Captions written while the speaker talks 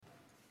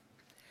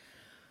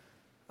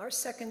Our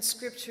second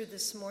scripture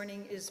this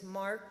morning is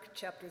Mark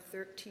chapter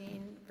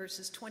 13,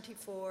 verses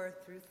 24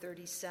 through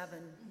 37.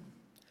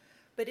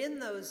 But in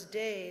those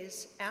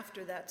days,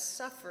 after that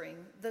suffering,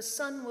 the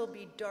sun will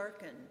be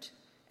darkened,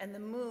 and the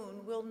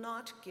moon will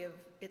not give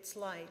its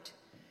light,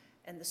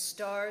 and the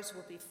stars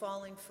will be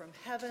falling from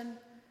heaven,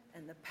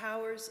 and the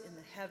powers in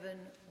the heaven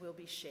will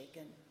be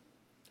shaken.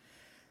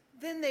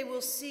 Then they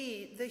will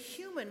see the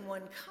human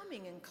one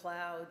coming in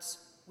clouds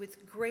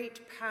with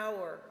great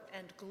power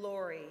and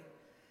glory.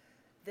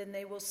 Then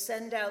they will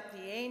send out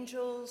the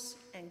angels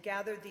and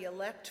gather the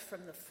elect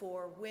from the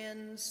four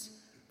winds,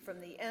 from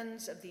the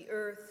ends of the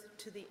earth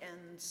to the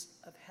ends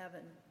of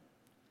heaven.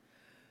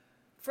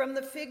 From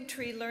the fig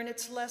tree learn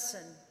its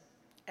lesson.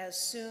 As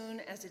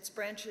soon as its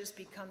branches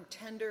become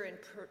tender and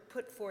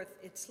put forth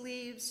its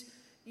leaves,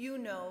 you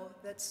know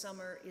that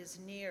summer is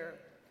near.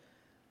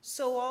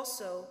 So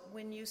also,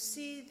 when you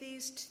see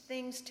these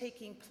things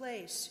taking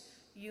place,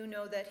 you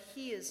know that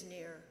he is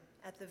near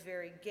at the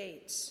very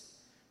gates.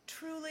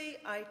 Truly,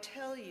 I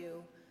tell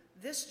you,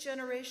 this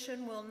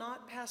generation will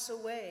not pass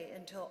away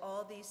until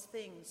all these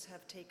things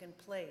have taken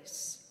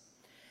place.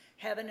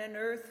 Heaven and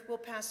earth will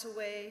pass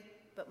away,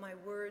 but my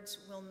words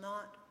will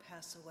not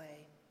pass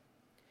away.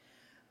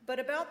 But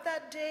about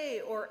that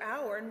day or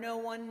hour no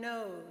one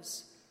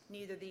knows,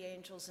 neither the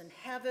angels in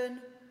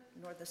heaven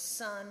nor the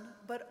Son,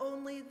 but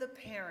only the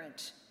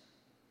parent.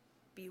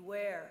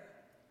 Beware,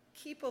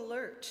 keep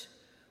alert,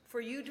 for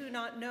you do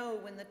not know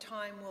when the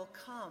time will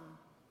come.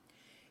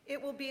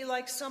 It will be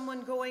like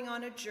someone going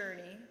on a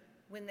journey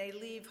when they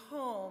leave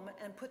home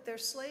and put their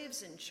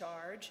slaves in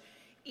charge,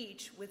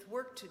 each with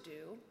work to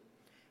do,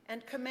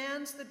 and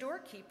commands the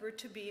doorkeeper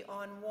to be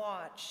on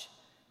watch.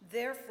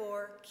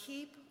 Therefore,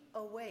 keep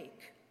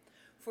awake,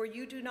 for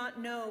you do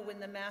not know when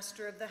the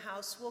master of the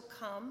house will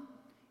come,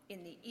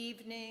 in the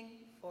evening,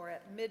 or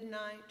at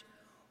midnight,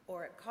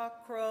 or at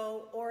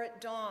cockcrow, or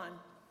at dawn.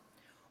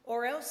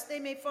 Or else they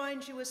may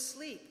find you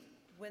asleep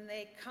when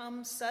they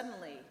come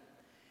suddenly.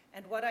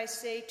 And what I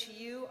say to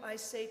you, I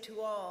say to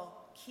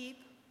all, keep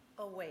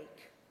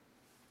awake.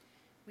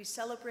 We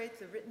celebrate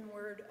the written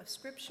word of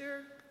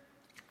Scripture.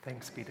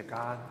 Thanks be to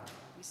God.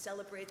 We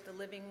celebrate the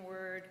living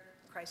word,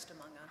 Christ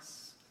among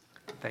us.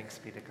 Thanks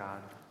be to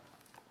God.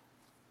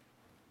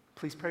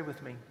 Please pray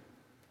with me.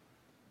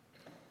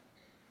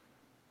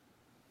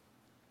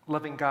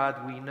 Loving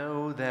God, we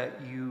know that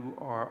you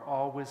are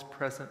always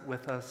present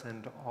with us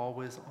and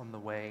always on the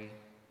way.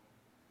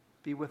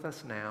 Be with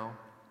us now.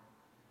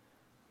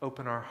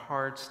 Open our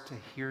hearts to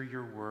hear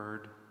your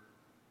word,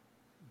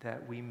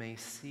 that we may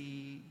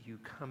see you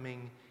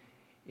coming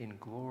in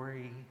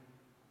glory,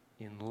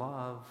 in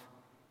love,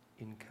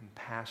 in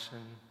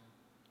compassion,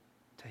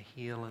 to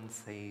heal and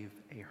save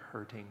a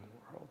hurting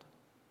world.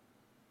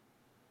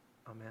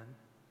 Amen.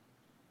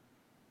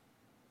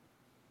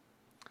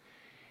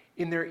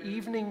 In their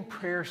evening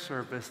prayer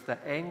service, the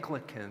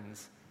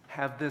Anglicans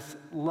have this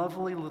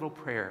lovely little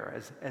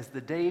prayer as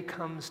the day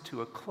comes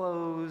to a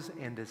close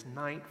and as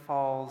night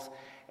falls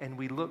and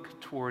we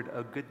look toward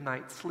a good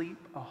night's sleep,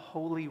 a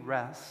holy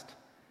rest.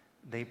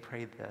 They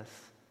pray this: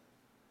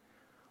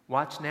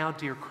 watch now,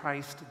 dear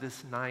Christ,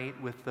 this night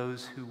with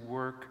those who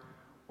work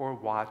or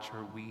watch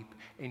or weep,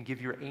 and give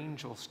your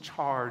angels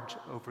charge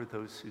over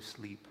those who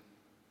sleep.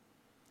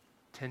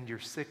 Tend your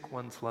sick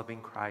ones, loving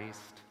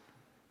Christ.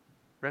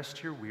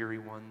 Rest your weary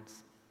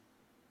ones.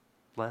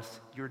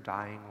 Bless your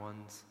dying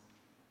ones.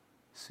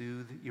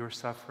 Soothe your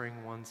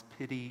suffering ones.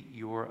 Pity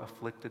your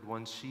afflicted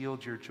ones.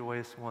 Shield your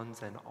joyous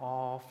ones, and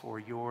all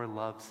for your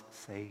love's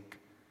sake.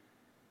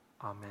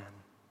 Amen.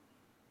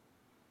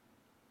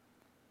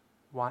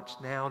 Watch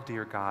now,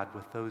 dear God,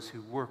 with those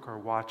who work or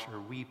watch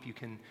or weep.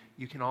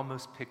 You can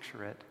almost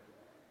picture it.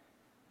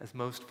 As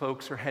most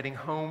folks are heading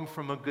home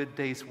from a good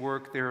day's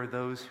work, there are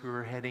those who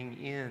are heading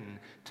in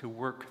to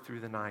work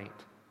through the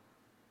night.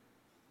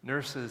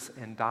 Nurses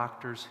and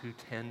doctors who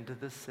tend to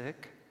the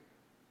sick.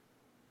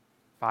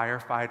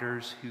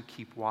 Firefighters who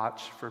keep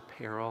watch for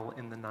peril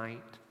in the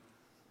night.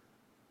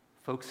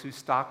 Folks who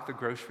stock the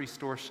grocery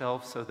store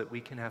shelves so that we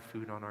can have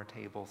food on our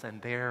tables.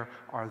 And there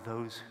are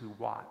those who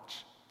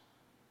watch.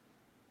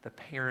 The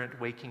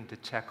parent waking to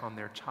check on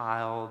their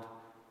child.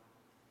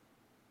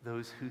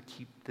 Those who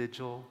keep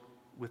vigil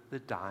with the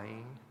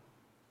dying.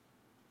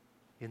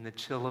 In the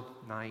chill of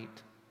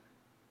night,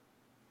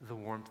 the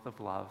warmth of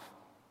love.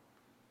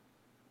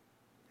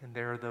 And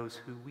there are those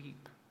who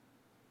weep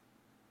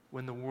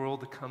when the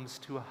world comes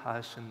to a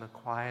hush in the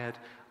quiet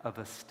of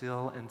a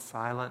still and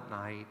silent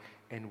night,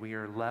 and we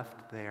are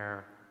left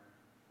there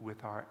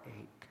with our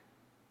ache.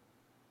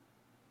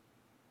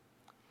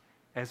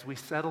 As we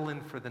settle in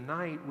for the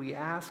night, we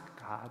ask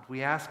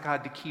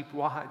God to keep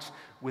watch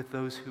with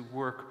those who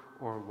work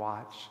or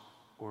watch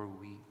or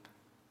weep.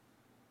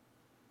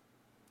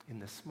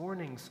 In this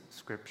morning's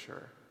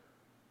scripture,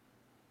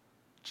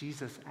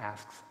 Jesus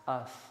asks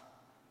us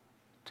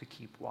to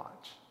keep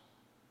watch,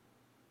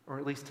 or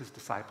at least his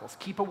disciples.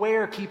 Keep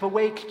aware, keep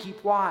awake,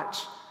 keep watch.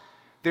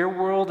 Their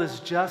world is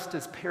just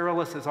as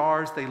perilous as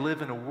ours. They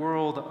live in a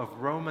world of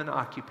Roman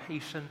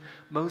occupation.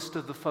 Most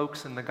of the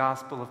folks in the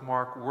Gospel of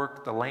Mark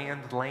work the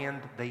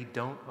land they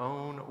don't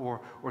own,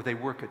 or they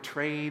work a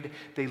trade.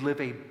 They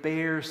live a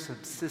bare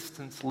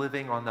subsistence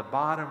living on the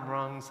bottom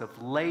rungs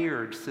of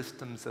layered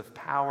systems of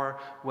power,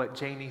 what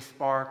Janie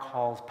Spar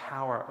calls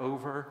power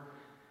over.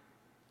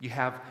 You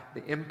have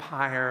the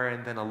empire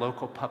and then a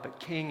local puppet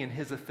king and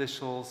his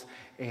officials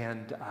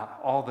and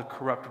all the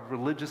corrupt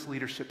religious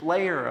leadership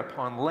layer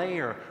upon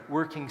layer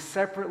working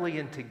separately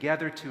and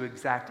together to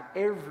exact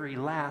every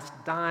last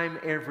dime,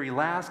 every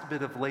last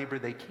bit of labor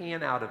they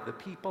can out of the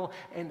people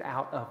and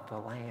out of the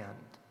land.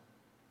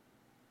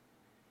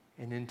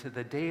 And into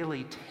the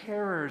daily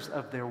terrors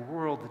of their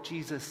world,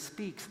 Jesus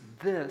speaks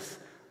this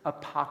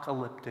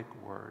apocalyptic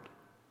word.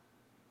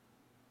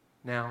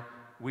 Now,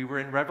 we were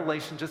in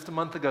Revelation just a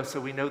month ago, so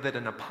we know that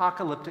an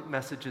apocalyptic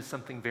message is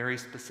something very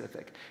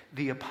specific.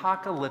 The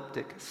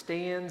apocalyptic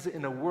stands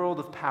in a world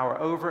of power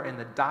over and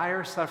the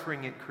dire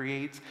suffering it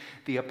creates.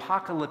 The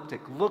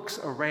apocalyptic looks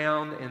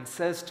around and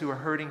says to a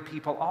hurting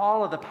people,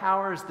 all of the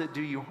powers that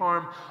do you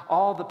harm,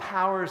 all the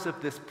powers of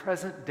this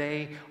present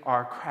day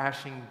are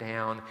crashing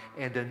down,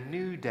 and a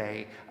new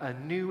day, a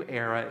new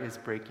era is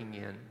breaking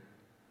in.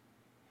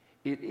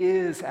 It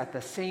is at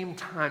the same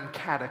time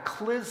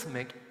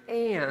cataclysmic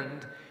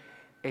and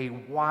a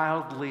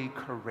wildly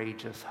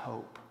courageous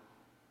hope.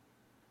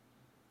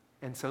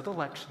 And so the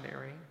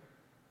lectionary,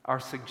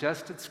 our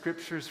suggested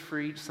scriptures for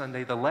each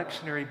Sunday, the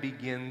lectionary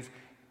begins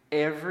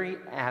every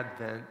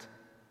Advent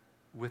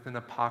with an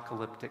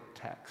apocalyptic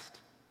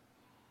text.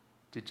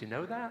 Did you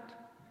know that?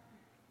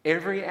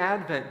 Every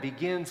Advent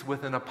begins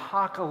with an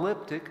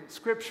apocalyptic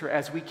scripture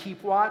as we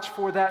keep watch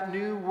for that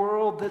new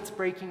world that's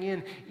breaking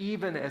in,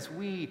 even as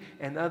we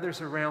and others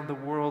around the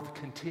world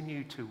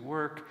continue to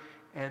work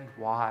and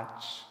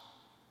watch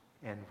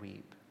and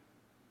weep.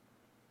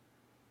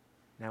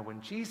 Now,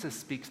 when Jesus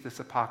speaks this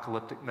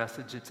apocalyptic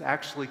message, it's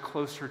actually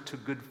closer to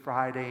Good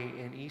Friday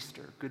and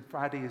Easter. Good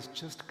Friday is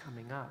just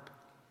coming up.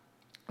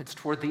 It's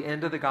toward the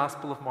end of the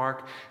Gospel of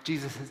Mark.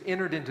 Jesus has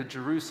entered into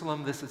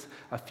Jerusalem. This is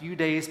a few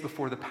days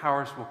before the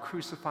powers will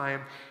crucify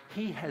him.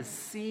 He has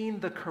seen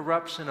the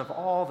corruption of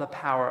all the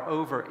power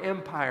over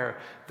empire,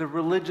 the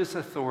religious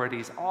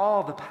authorities,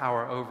 all the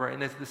power over.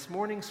 And as this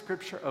morning's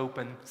scripture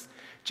opens,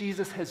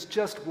 Jesus has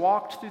just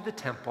walked through the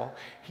temple.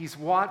 He's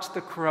watched the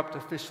corrupt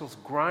officials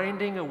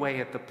grinding away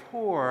at the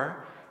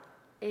poor,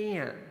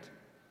 and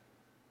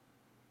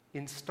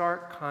in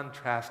stark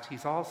contrast,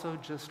 he's also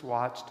just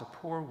watched a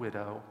poor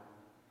widow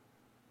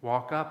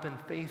walk up and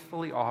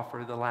faithfully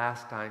offer the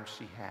last dime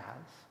she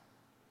has.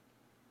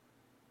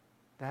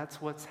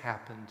 That's what's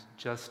happened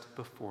just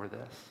before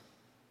this.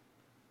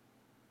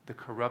 The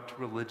corrupt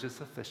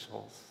religious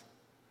officials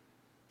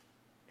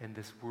and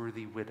this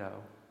worthy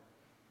widow.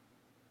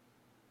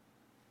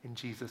 And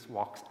Jesus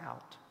walks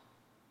out.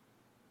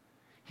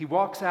 He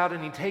walks out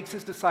and he takes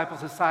his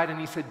disciples aside and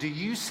he said, "Do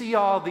you see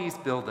all these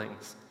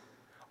buildings?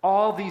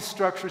 All these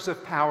structures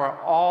of power,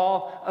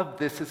 all of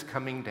this is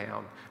coming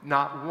down.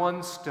 Not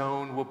one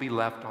stone will be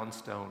left on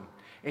stone."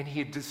 And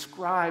he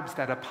describes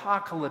that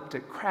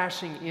apocalyptic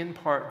crashing in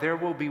part. There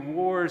will be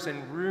wars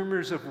and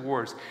rumors of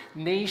wars.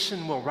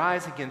 Nation will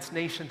rise against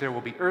nation. There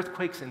will be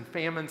earthquakes and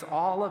famines.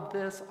 All of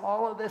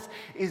this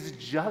is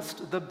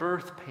just the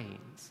birth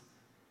pains.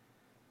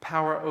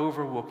 Power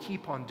over will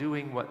keep on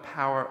doing what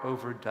power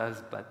over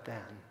does, but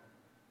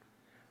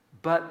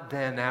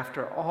then,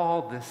 after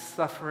all this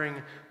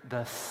suffering,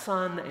 the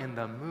sun and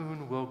the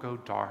moon will go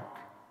dark,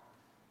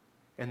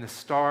 and the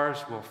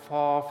stars will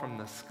fall from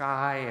the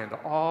sky, and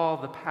all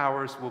the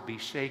powers will be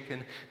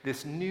shaken.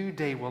 This new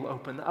day will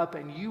open up,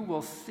 and you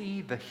will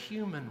see the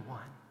human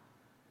one.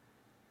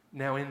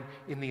 Now,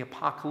 in the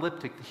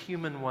apocalyptic, the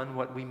human one,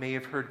 what we may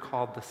have heard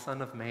called the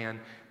Son of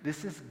Man,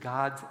 this is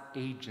God's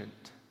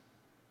agent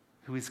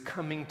who is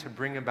coming to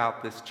bring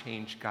about this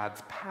change,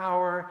 God's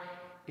power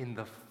in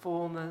the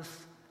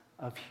fullness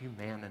of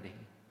humanity,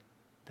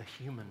 the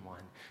human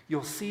one.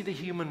 You'll see the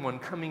human one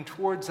coming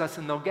towards us,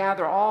 and they'll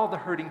gather all the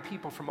hurting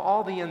people from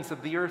all the ends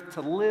of the earth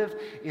to live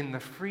in the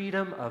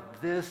freedom of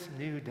this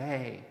new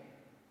day.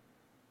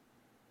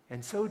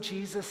 And so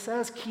Jesus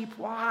says, keep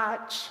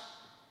watch.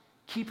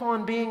 Keep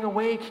on being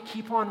awake.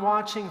 Keep on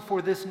watching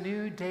for this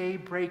new day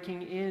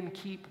breaking in.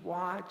 Keep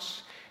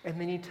watch.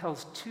 And then he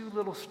tells two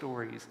little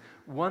stories.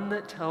 One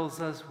that tells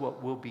us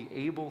what we'll be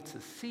able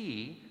to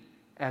see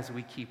as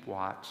we keep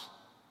watch,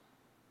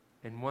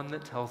 and one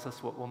that tells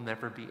us what we'll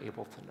never be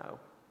able to know.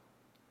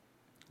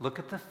 Look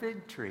at the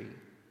fig tree.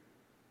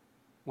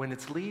 When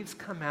its leaves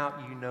come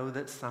out, you know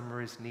that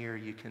summer is near.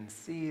 You can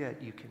see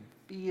it, you can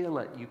feel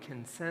it, you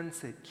can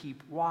sense it.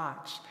 Keep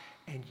watch,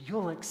 and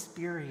you'll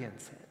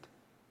experience it.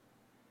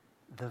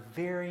 The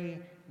very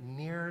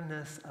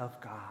nearness of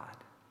God.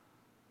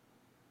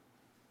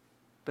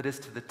 But as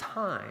to the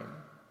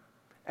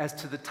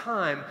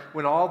time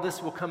when all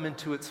this will come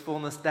into its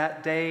fullness,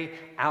 that day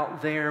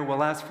out there,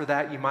 well, as for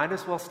that, you might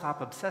as well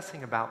stop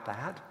obsessing about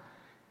that,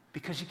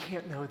 because you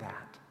can't know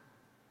that.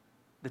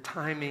 the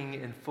timing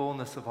and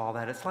fullness of all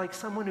that. It's like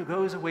someone who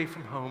goes away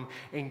from home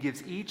and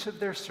gives each of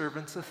their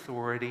servants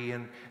authority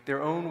and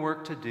their own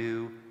work to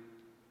do.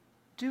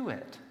 Do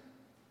it.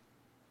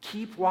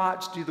 Keep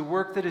watch, do the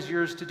work that is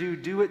yours to do.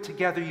 Do it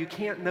together. You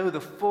can't know the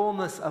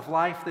fullness of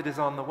life that is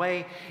on the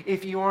way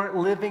if you aren't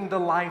living the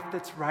life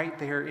that's right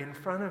there in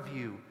front of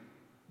you.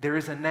 There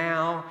is a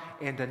now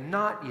and a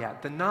not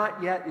yet. The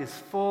not yet is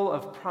full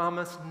of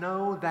promise.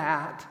 Know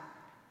that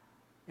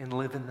and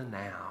live in the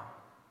now.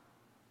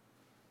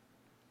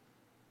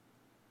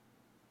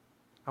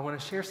 I want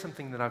to share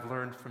something that I've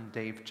learned from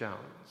Dave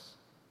Jones.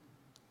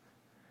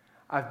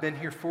 I've been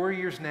here 4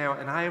 years now,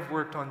 and I have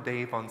worked on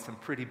Dave on some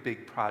pretty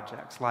big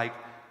projects, like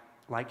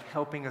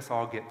helping us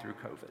all get through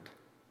COVID.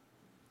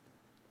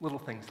 Little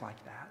things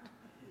like that.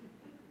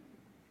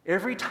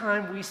 Every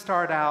time we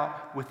start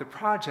out with a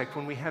project,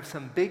 when we have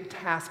some big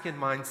task in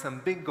mind,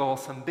 some big goal,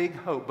 some big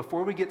hope,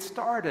 before we get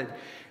started,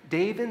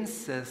 Dave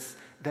insists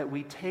that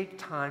we take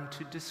time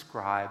to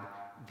describe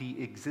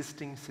the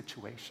existing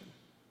situation.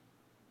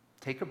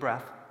 Take a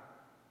breath,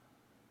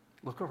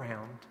 look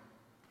around.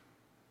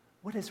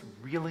 What is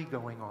really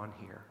going on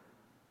here?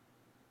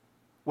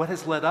 What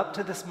has led up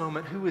to this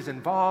moment? Who is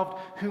involved?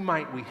 Who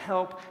might we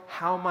help?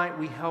 How might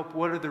we help?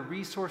 What are the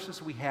resources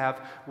we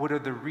have? What are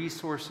the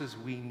resources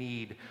we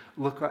need?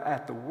 Look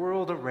at the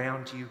world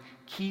around you.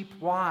 Keep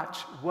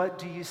watch. What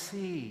do you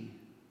see?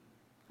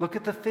 Look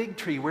at the fig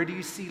tree. Where do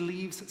you see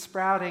leaves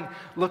sprouting?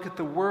 Look at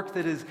the work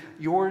that is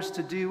yours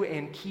to do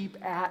and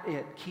keep at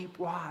it. Keep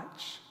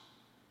watch.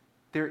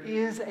 There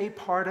is a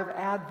part of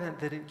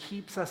Advent that it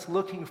keeps us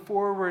looking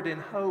forward in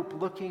hope,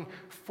 looking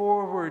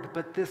forward.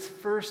 But this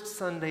first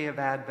Sunday of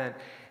Advent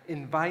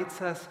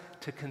invites us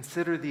to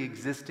consider the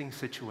existing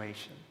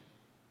situation,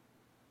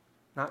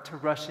 not to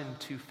rush in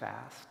too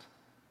fast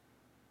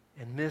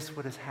and miss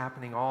what is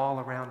happening all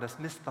around us,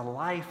 miss the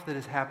life that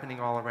is happening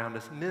all around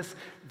us, miss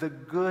the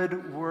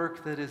good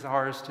work that is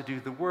ours to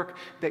do, the work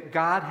that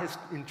God has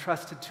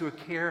entrusted to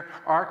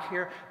our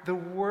care, the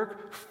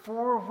work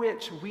for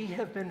which we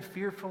have been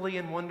fearfully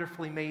and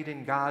wonderfully made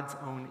in God's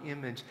own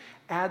image.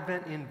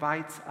 Advent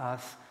invites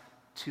us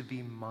to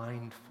be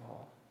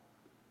mindful,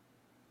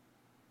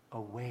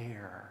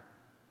 aware,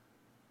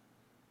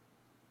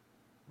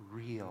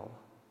 real.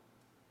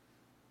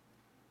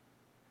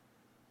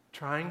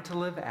 Trying to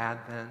live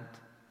Advent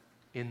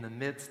in the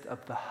midst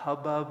of the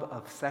hubbub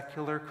of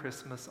secular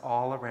Christmas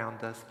all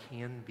around us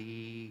can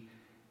be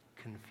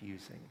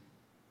confusing.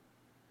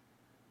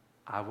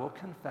 I will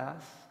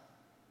confess,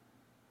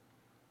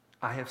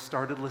 I have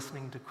started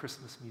listening to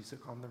Christmas music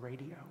on the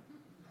radio.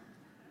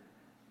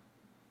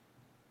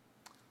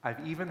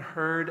 I've even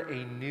heard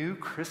a new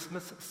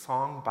Christmas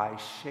song by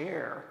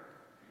Cher.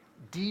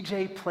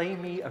 DJ, play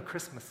me a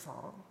Christmas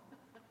song.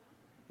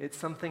 It's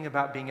something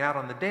about being out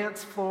on the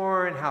dance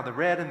floor and how the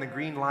red and the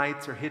green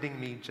lights are hitting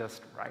me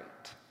just right.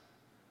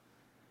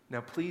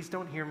 Now, please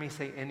don't hear me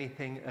say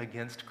anything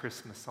against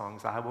Christmas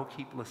songs. I will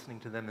keep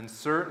listening to them, and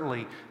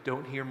certainly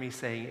don't hear me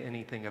saying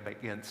anything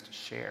against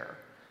Cher.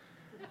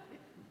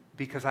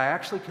 Because I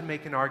actually can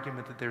make an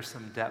argument that there's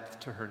some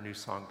depth to her new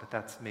song, but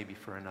that's maybe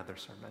for another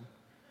sermon.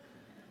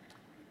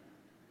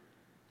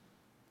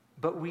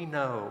 But we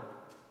know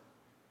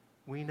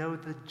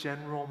the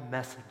general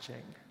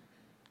messaging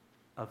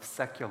of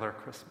secular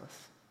Christmas.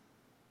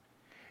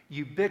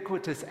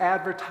 Ubiquitous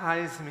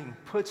advertising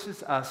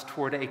pushes us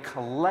toward a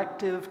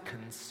collective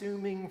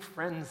consuming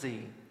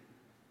frenzy.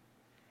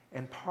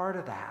 And part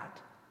of that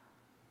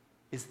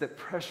is that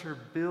pressure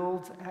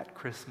builds at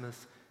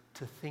Christmas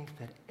to think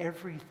that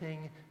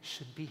everything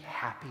should be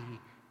happy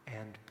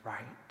and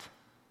bright.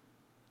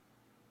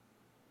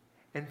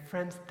 And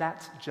friends,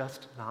 that's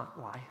just not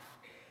life.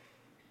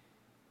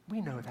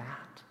 We know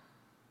that.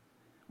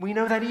 We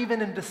know that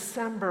even in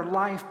December,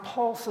 life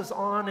pulses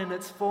on in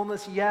its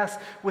fullness, yes,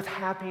 with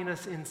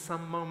happiness in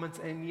some moments,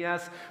 and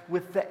yes,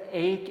 with the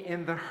ache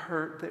and the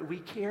hurt that we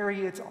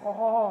carry. It's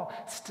all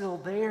still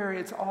there.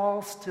 It's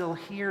all still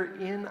here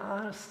in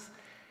us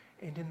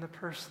and in the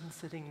person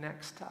sitting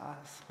next to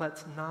us.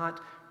 Let's not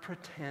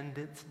pretend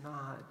it's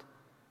not.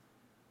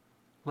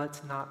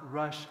 Let's not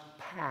rush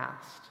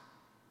past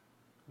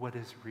what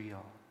is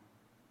real.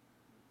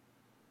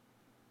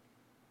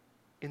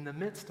 In the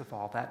midst of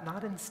all that,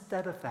 not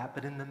instead of that,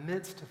 but in the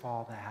midst of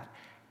all that,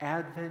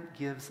 Advent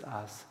gives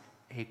us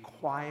a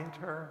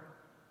quieter,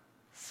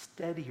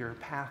 steadier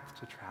path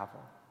to travel.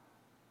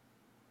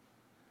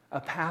 A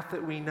path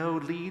that we know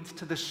leads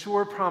to the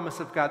sure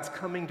promise of God's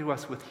coming to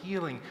us with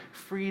healing,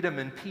 freedom,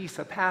 and peace.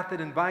 A path that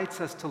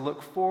invites us to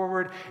look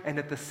forward and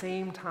at the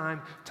same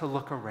time to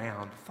look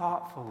around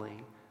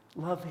thoughtfully,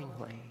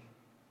 lovingly.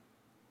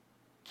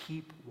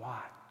 Keep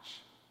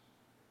watch.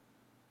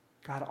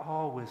 God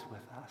always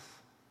with us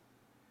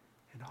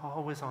and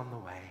always on the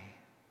way.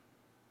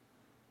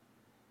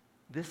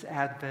 This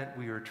Advent,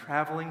 we are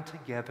traveling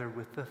together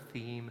with the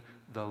theme,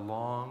 The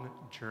Long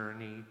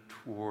Journey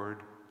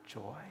Toward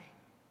Joy.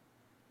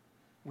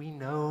 We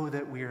know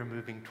that we are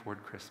moving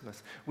toward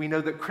Christmas. We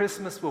know that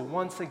Christmas will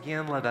once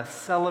again let us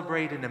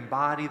celebrate and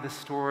embody the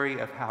story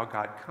of how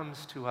God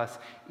comes to us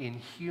in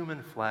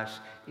human flesh,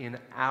 in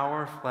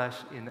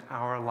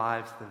our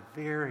lives,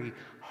 the very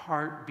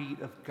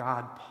heartbeat of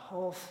God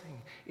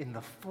pulsing in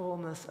the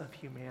fullness of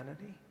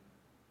humanity.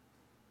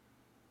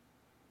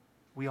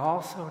 We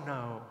also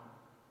know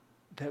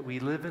that we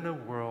live in a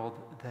world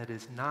that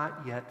is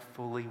not yet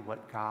fully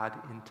what God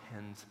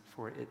intends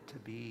for it to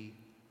be.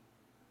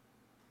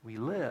 We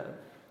live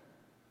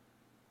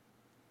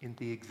in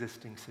the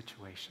existing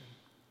situation.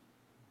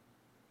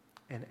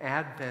 And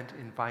Advent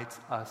invites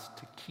us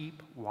to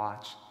keep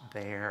watch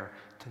there,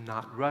 to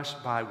not rush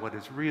by what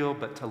is real,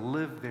 but to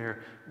live there.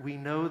 We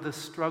know the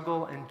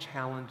struggle and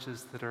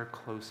challenges that are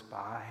close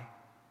by.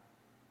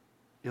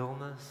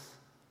 Illness,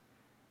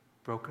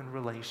 broken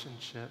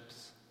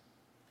relationships,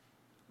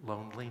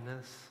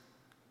 loneliness,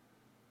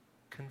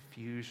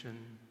 confusion,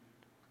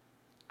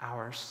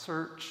 our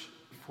search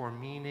for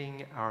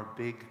meaning, our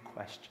big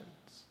questions.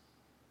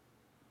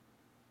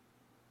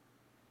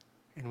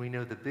 And we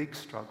know the big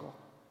struggle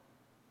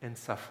and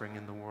suffering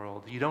in the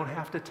world. You don't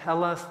have to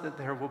tell us that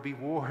there will be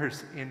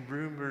wars and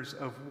rumors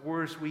of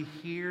wars. We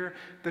hear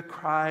the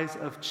cries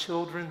of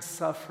children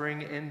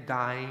suffering and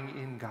dying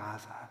in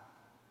Gaza.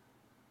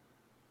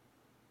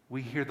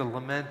 We hear the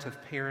lament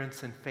of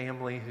parents and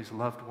family whose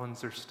loved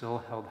ones are still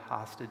held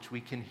hostage. We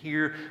can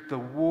hear the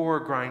war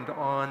grind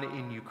on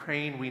in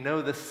Ukraine. We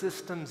know the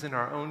systems in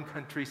our own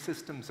country,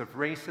 systems of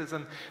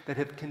racism that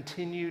have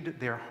continued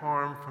their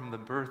harm from the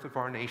birth of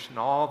our nation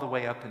all the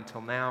way up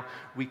until now.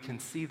 We can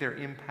see their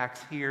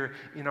impacts here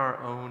in our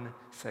own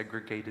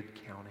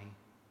segregated county.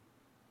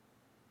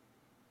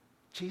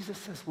 Jesus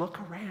says, look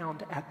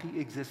around at the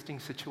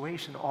existing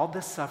situation, all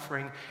this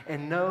suffering,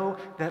 and know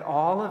that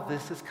all of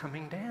this is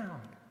coming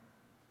down.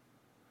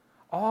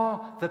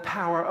 All the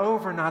power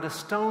over, not a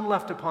stone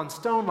left upon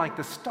stone, like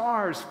the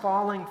stars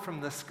falling from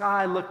the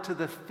sky. Look to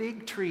the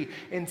fig tree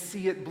and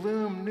see it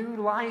bloom, new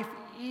life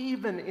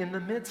even in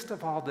the midst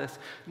of all this.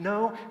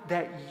 Know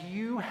that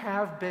you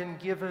have been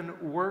given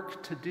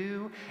work to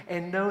do,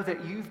 and know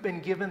that you've been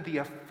given the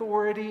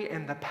authority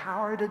and the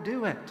power to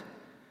do it.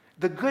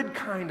 The good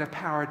kind of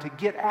power to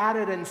get at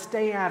it and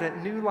stay at it,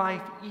 new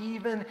life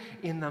even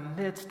in the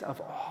midst of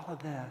all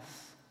of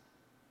this.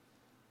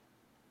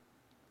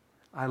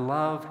 I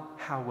love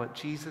how what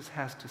Jesus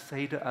has to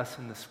say to us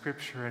in the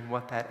scripture and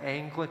what that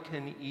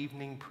Anglican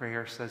evening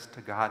prayer says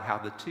to God, how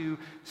the two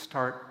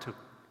start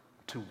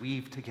to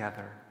weave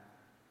together.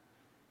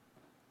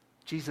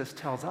 Jesus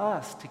tells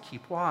us to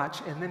keep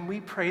watch, and then we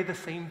pray the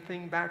same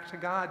thing back to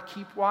God.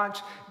 Keep watch,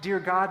 dear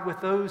God,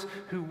 with those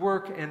who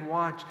work and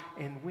watch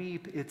and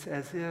weep. It's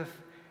as if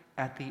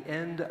at the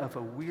end of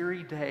a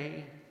weary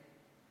day,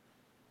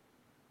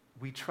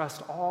 we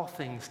trust all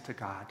things to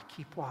God.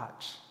 Keep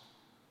watch.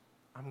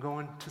 I'm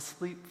going to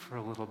sleep for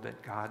a little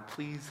bit, God.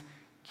 Please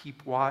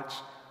keep watch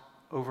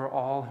over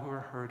all who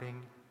are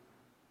hurting,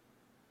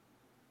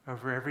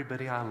 over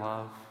everybody I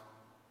love,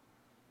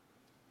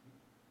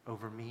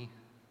 over me.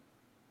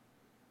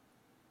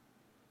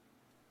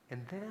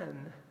 And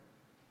then,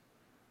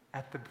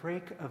 at the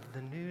break of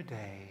the new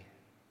day,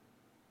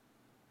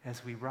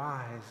 as we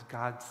rise,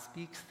 God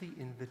speaks the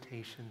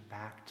invitation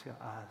back to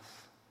us.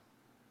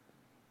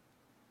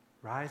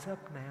 Rise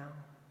up now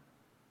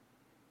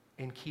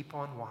and keep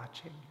on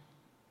watching.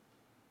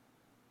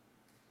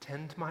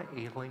 Tend my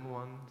ailing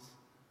ones.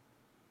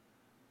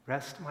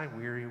 Rest my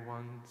weary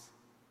ones.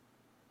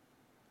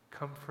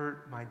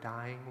 Comfort my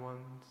dying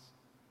ones.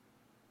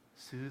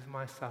 Soothe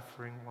my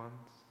suffering ones.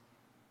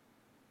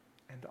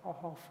 And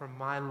all for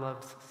my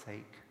love's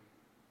sake.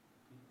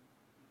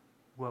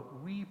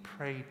 What we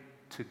pray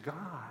to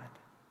God,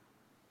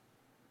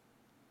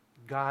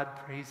 God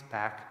prays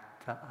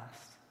back to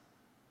us.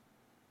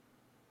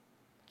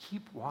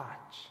 Keep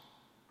watch.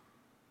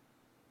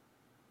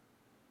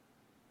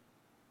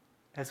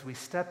 As we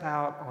step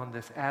out on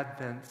this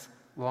Advent's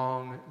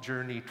long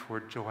journey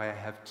toward joy, I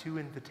have two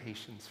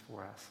invitations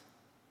for us.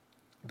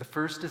 The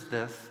first is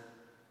this: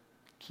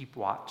 keep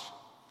watch.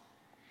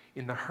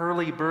 In the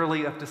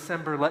hurly-burly of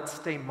December, let's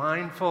stay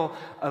mindful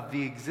of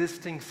the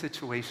existing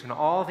situation,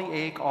 all the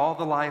ache, all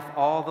the life,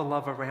 all the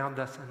love around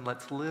us, and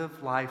let's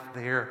live life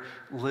there,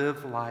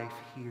 live life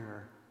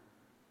here.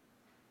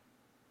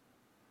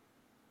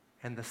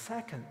 And the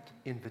second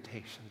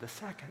invitation,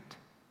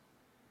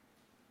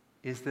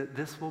 is that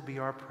this will be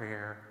our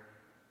prayer,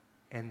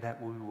 and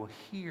that we will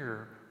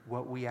hear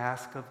what we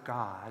ask of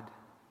God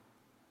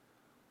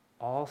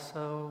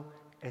also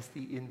as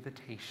the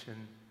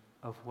invitation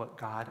of what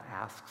God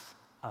asks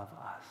of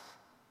us.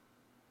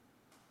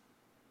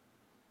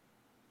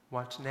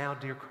 Watch now,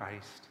 dear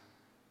Christ,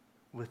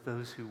 with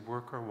those who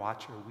work or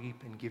watch or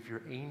weep, and give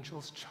your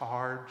angels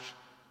charge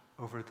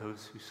over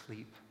those who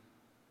sleep.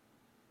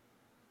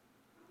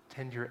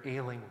 Tend your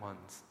ailing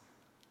ones,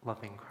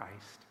 loving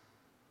Christ.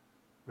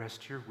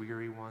 Rest your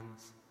weary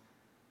ones.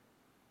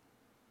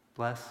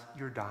 Bless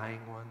your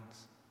dying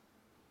ones.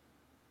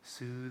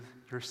 Soothe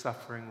your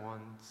suffering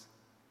ones.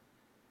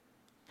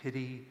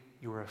 Pity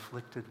your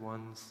afflicted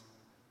ones.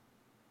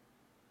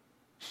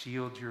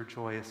 Shield your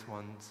joyous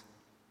ones.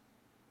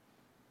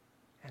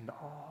 And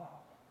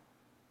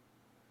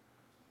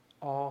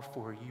all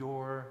for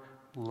your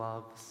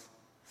love's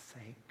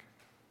sake.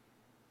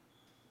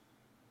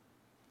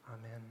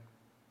 Amen.